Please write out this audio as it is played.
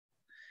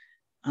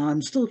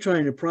I'm still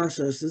trying to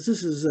process this.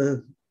 This is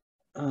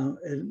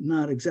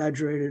not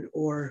exaggerated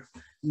or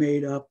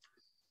made up.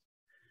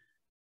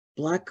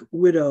 Black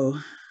Widow,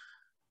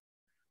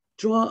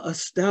 draw a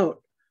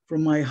stout for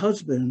my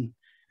husband,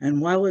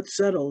 and while it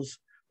settles,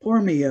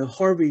 pour me a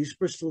Harvey's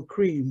Bristol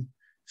cream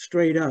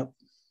straight up.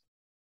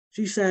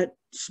 She sat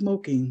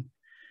smoking,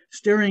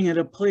 staring at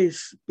a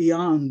place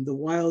beyond the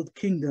Wild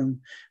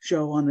Kingdom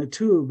show on a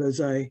tube as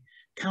I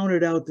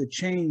counted out the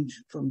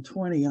change from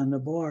 20 on the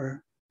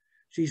bar.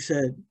 She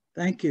said,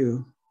 "Thank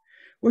you.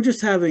 We're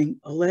just having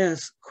a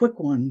last quick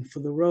one for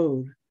the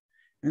road,"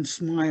 and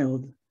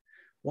smiled,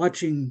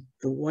 watching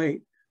the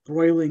white,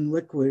 broiling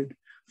liquid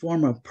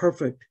form a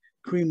perfect,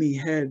 creamy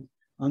head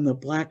on the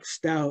black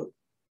stout.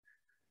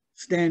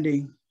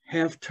 Standing,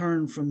 half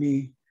turned from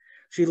me,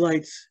 she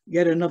lights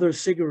yet another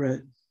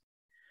cigarette.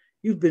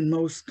 "You've been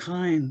most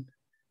kind.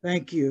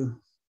 Thank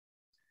you."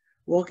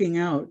 Walking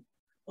out,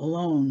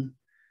 alone,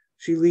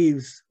 she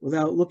leaves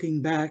without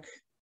looking back,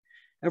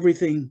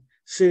 everything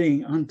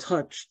sitting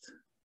untouched,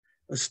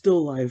 a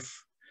still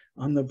life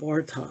on the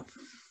bar top.